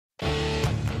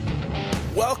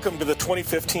Welcome to the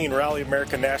 2015 Rally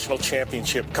America National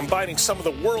Championship, combining some of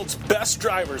the world's best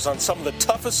drivers on some of the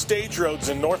toughest stage roads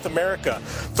in North America.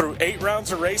 Through 8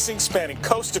 rounds of racing spanning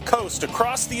coast to coast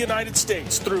across the United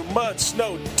States, through mud,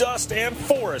 snow, dust, and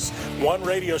forest, one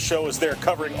radio show is there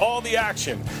covering all the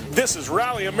action. This is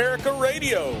Rally America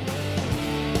Radio.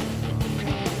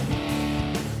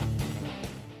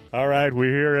 All right, we're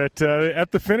here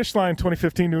at the finish line,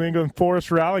 2015 New England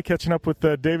Forest Rally, catching up with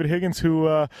David Higgins,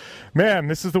 who, man,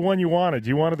 this is the one you wanted.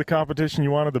 You wanted the competition,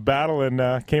 you wanted the battle,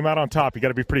 and came out on top. You got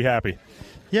to be pretty happy.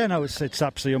 Yeah, no, it's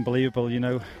absolutely unbelievable. You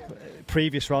know,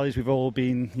 previous rallies we've all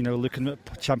been, looking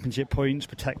at championship points,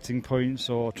 protecting points,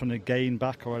 or trying to gain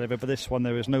back or whatever. But this one,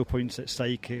 there was no points at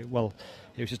stake. It was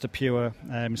just a pure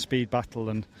speed battle,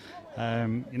 and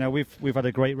we've had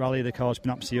a great rally. The car's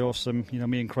been absolutely awesome.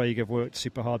 Me and Craig have worked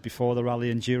super hard before the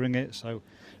rally and during it, so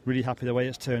really happy the way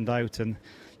it's turned out. And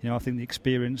I think the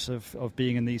experience of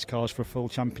being in these cars for a full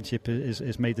championship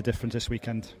is made the difference this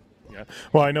weekend. Yeah.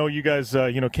 Well, I know you guys,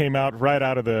 came out right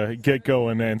out of the get-go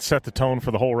and set the tone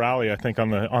for the whole rally. I think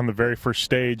on the very first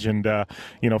stage, and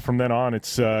from then on,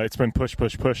 it's been push.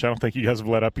 I don't think you guys have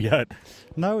let up yet.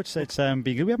 No, it's been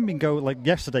good. We haven't been going like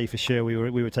yesterday for sure. We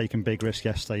were taking big risks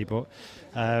yesterday, but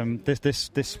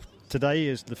this today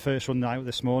is the first run out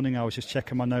this morning. I was just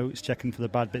checking my notes, checking for the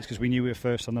bad bits because we knew we were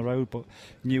first on the road, but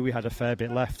knew we had a fair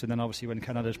bit left. And then obviously when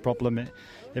Canada's problem,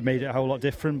 it made it a whole lot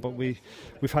different. But we've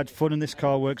had fun, and this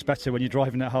car works better when you're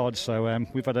driving it hard. So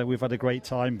we've had a great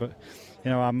time. But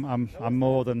I'm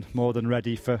more than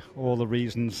ready for all the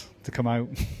reasons to come out.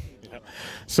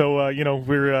 So,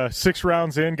 we're 6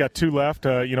 rounds in, got 2 left.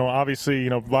 Obviously,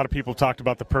 a lot of people talked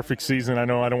about the perfect season. I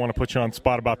know I don't want to put you on the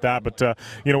spot about that, but,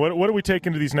 what do we take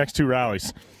into these next 2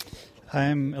 rallies?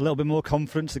 A little bit more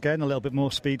confidence again, a little bit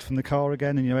more speed from the car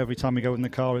again, and, every time we go in the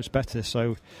car, it's better.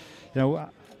 So,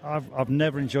 I've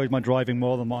never enjoyed my driving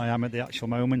more than what I am at the actual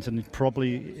moment, and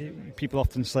probably people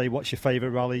often say, what's your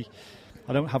favourite rally?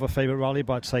 I don't have a favourite rally,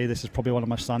 but I'd say this is probably one of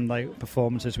my standout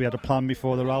performances. We had a plan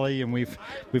before the rally, and we've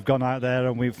gone out there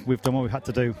and we've done what we've had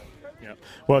to do. Yeah.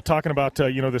 Well, talking about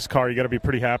this car, you got to be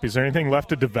pretty happy. Is there anything left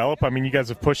to develop? I mean, you guys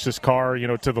have pushed this car,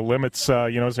 to the limits.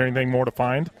 Is there anything more to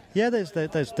find? Yeah, there's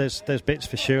bits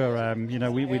for sure.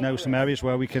 We know some areas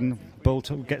where we can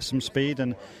get some speed,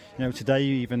 and today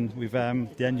even we've the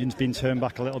engine's been turned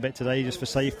back a little bit today just for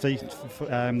safety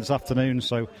this afternoon.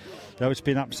 So it's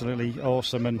been absolutely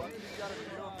awesome, and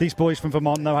these boys from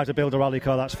Vermont know how to build a rally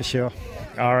car, that's for sure.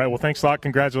 All right, well, thanks a lot.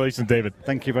 Congratulations, David.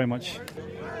 Thank you very much.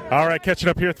 All right, catching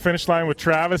up here at the finish line with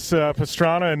Travis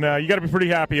Pastrana, and you got to be pretty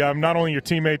happy. Not only your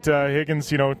teammate Higgins,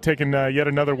 taking yet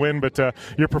another win, but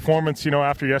your performance,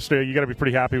 after yesterday, you got to be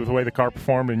pretty happy with the way the car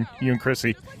performed, and you and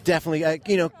Chrissy. Definitely,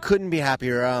 couldn't be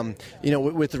happier.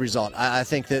 With the result. I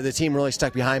think that the team really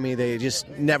stuck behind me. They just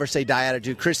never say die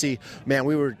attitude. Chrissy, man,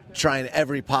 we were trying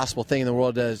every possible thing in the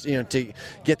world to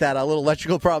get that little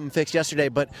electrical problem fixed yesterday.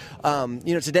 But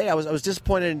today I was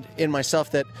disappointed in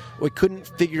myself that we couldn't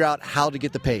figure out how to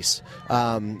get the pace.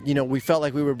 We felt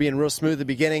like we were being real smooth at the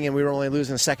beginning, and we were only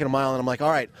losing a second a mile, and I'm like, all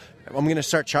right, I'm going to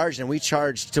start charging. And we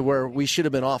charged to where we should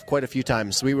have been off quite a few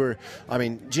times. We were,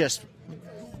 just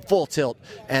full tilt,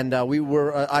 and we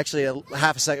were actually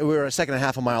we were a second and a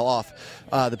half a mile off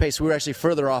the pace. We were actually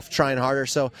further off trying harder,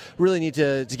 so really need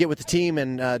to get with the team,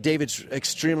 and David's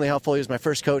extremely helpful. He was my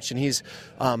first coach, and he's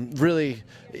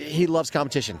he loves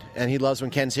competition, and he loves when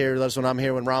Ken's here, he loves when I'm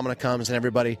here, when Ramana comes, and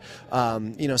everybody,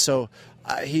 so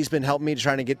he's been helping me to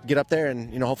try to get up there,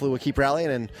 and hopefully we'll keep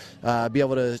rallying and be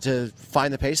able to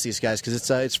find the pace of these guys, because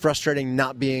it's frustrating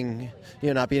not being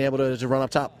able to run up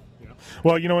top.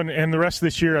 Well, and the rest of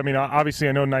this year, obviously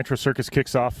I know Nitro Circus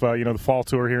kicks off, the fall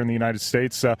tour here in the United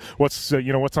States. What's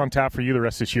on tap for you the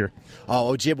rest of this year?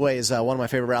 Oh, Ojibwe is one of my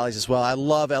favorite rallies as well. I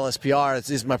love LSPR.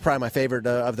 It's probably my favorite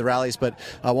of the rallies, but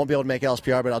I won't be able to make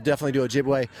LSPR, but I'll definitely do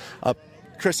Ojibwe.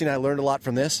 Christy and I learned a lot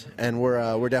from this, and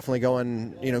we're definitely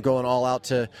going all out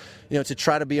to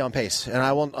try to be on pace. And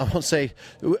I won't say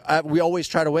we always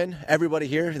try to win. Everybody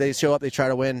here, they show up, they try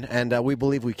to win, and we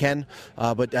believe we can.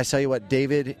 But I tell you what,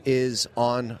 David is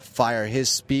on fire. His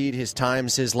speed, his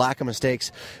times, his lack of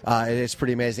mistakes, it's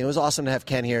pretty amazing. It was awesome to have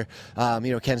Ken here.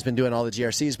 Ken's been doing all the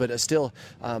GRCs, but still,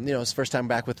 it's first time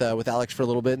back with Alex for a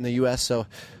little bit in the U.S. So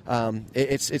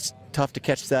it's tough to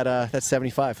catch that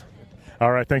 75.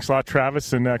 All right, thanks a lot,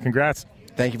 Travis, and congrats.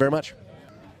 Thank you very much.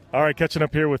 All right, catching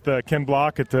up here with Ken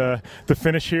Block at the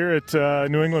finish here at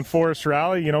New England Forest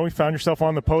Rally. You found yourself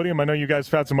on the podium. I know you guys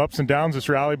have had some ups and downs this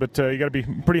rally, but you got to be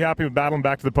pretty happy with battling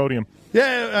back to the podium.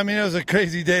 Yeah, it was a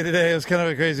crazy day today. It was kind of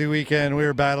a crazy weekend. We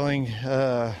were battling,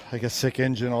 sick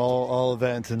engine all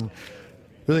event, and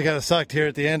really kind of sucked here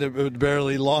at the end. It would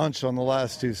barely launch on the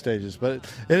last 2 stages, but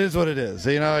it is what it is.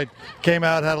 I came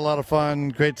out, had a lot of fun.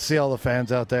 Great to see all the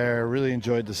fans out there. Really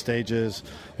enjoyed the stages.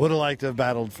 Would have liked to have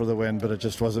battled for the win, but it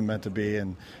just wasn't meant to be.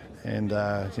 And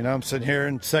I'm sitting here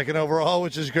in second overall,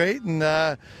 which is great, and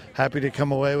happy to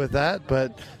come away with that,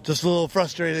 but just a little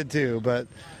frustrated too. But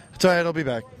it's all right, I'll be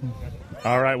back.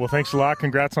 All right, well, thanks a lot.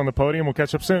 Congrats on the podium. We'll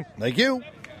catch up soon. Thank you.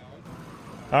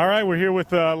 All right, we're here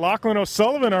with Lachlan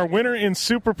O'Sullivan, our winner in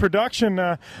Super Production.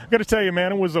 I've got to tell you,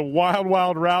 man, it was a wild,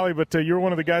 wild rally, but you were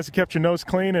one of the guys that kept your nose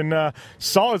clean, and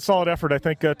solid effort. I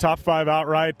think top 5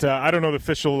 outright. I don't know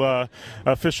the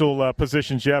official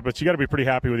positions yet, but you got to be pretty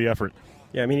happy with the effort.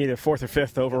 Yeah, I mean, either 4th or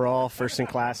 5th overall, first in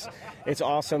class. It's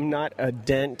awesome. Not a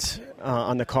dent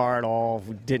on the car at all.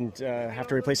 We didn't have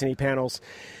to replace any panels.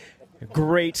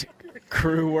 Great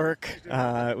crew work.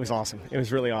 It was awesome. It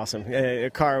was really awesome.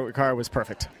 The car was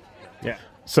perfect. Yeah.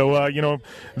 So, I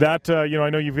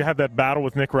know you've had that battle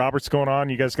with Nick Roberts going on.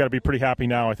 You guys got to be pretty happy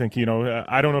now. I think,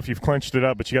 I don't know if you've clinched it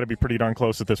up, but you got to be pretty darn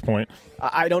close at this point.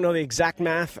 I don't know the exact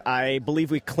math. I believe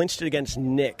we clinched it against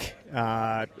Nick,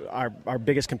 our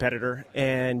biggest competitor.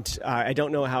 And I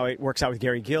don't know how it works out with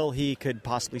Gary Gill. He could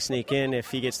possibly sneak in if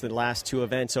he gets the last 2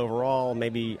 events overall.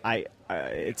 Maybe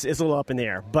it's a little up in the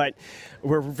air. But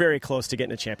we're very close to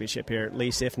getting a championship here, at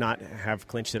least, if not have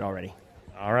clinched it already.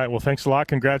 All right, well, thanks a lot.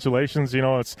 Congratulations.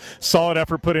 It's solid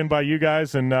effort put in by you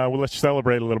guys, and we'll let you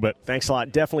celebrate a little bit. Thanks a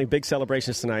lot. Definitely big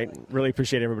celebrations tonight. Really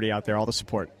appreciate everybody out there, all the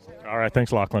support. All right,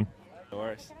 thanks, Lachlan. No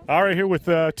worries. All right, here with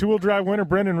two-wheel drive winner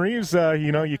Brendan Reeves.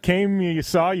 You came, you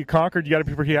saw, you conquered. You got to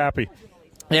be pretty happy.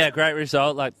 Yeah, great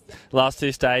result. Like last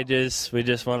 2 stages, we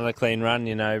just wanted a clean run,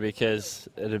 because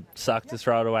it had sucked to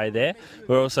throw it away there.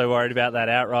 We're also worried about that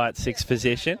outright 6th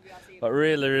position. But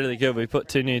really, really good. We put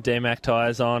 2 new DMAC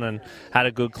tyres on and had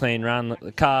a good, clean run.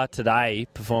 The car today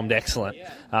performed excellent. It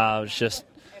was just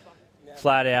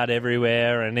flat out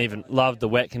everywhere, and even loved the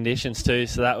wet conditions too,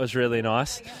 so that was really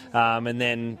nice. And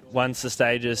then once the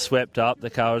stages swept up, the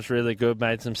car was really good,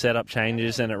 made some setup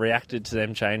changes, and it reacted to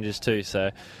them changes too. So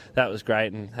that was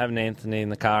great, and having Anthony in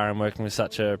the car and working with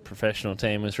such a professional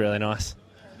team was really nice.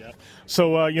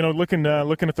 So, looking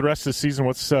at the rest of the season,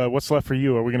 what's left for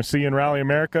you? Are we going to see you in Rally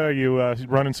America? Are you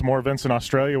running some more events in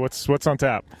Australia? What's on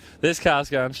tap? This car's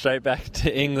going straight back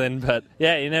to England, but,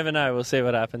 yeah, you never know. We'll see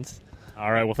what happens.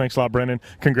 All right, well, thanks a lot, Brendan.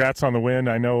 Congrats on the win.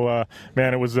 I know,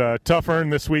 man, it was a tough earn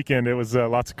this weekend. It was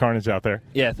lots of carnage out there.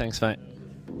 Yeah, thanks, mate.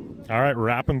 All right,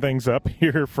 wrapping things up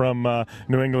here from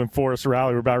New England Forest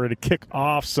Rally. We're about ready to kick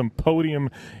off some podium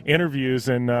interviews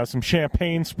and some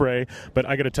champagne spray. But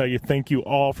I got to tell you, thank you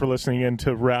all for listening in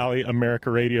to Rally America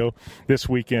Radio this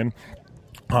weekend.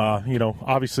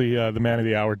 Obviously the man of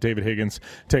the hour, David Higgins,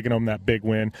 taking home that big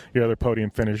win. Your other podium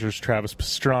finishers, Travis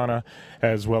Pastrana,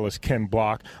 as well as Ken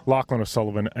Block. Lachlan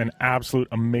O'Sullivan, an absolute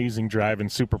amazing drive in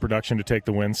Super Production to take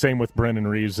the win. Same with Brendan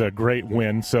Reeves, a great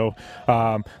win. So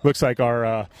looks like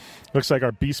our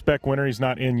B-Spec winner, he's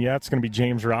not in yet. It's going to be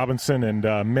James Robinson. And,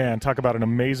 man, talk about an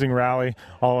amazing rally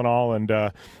all in all. And,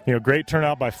 great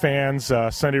turnout by fans.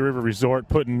 Sunday River Resort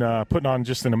putting on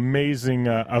just an amazing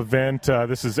event.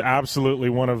 This is absolutely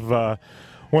one of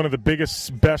the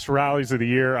biggest, best rallies of the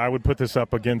year. I would put this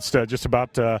up against just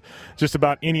about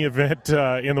any event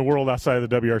in the world outside of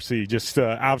the WRC. Just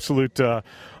absolute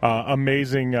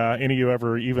amazing. Any of you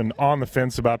ever even on the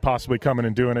fence about possibly coming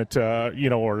and doing it,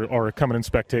 or coming and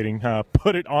spectating,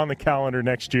 put it on the calendar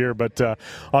next year. But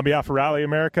on behalf of Rally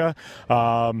America,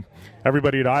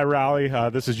 everybody at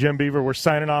iRally, this is Jim Beaver. We're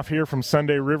signing off here from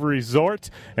Sunday River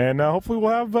Resort, and hopefully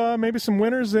we'll have maybe some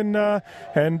winners and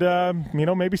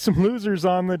maybe some losers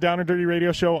on the Down and Dirty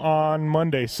Radio Show on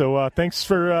Monday. So thanks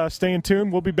for staying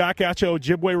tuned. We'll be back at you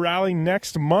Ojibwe Rally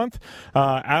next month.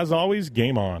 As always,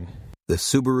 game on. The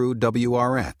Subaru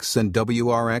WRX and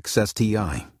WRX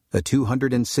STI. A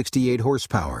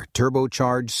 268-horsepower,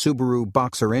 turbocharged Subaru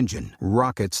Boxer engine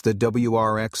rockets the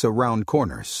WRX around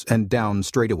corners and down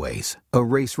straightaways. A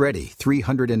race-ready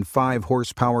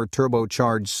 305-horsepower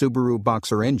turbocharged Subaru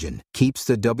Boxer engine keeps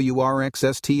the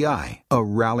WRX STI a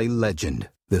rally legend.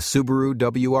 The Subaru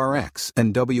WRX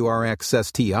and WRX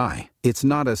STI. It's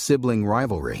not a sibling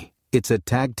rivalry. It's a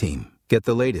tag team. Get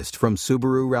the latest from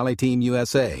Subaru Rally Team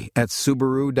USA at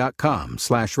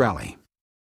Subaru.com/rally.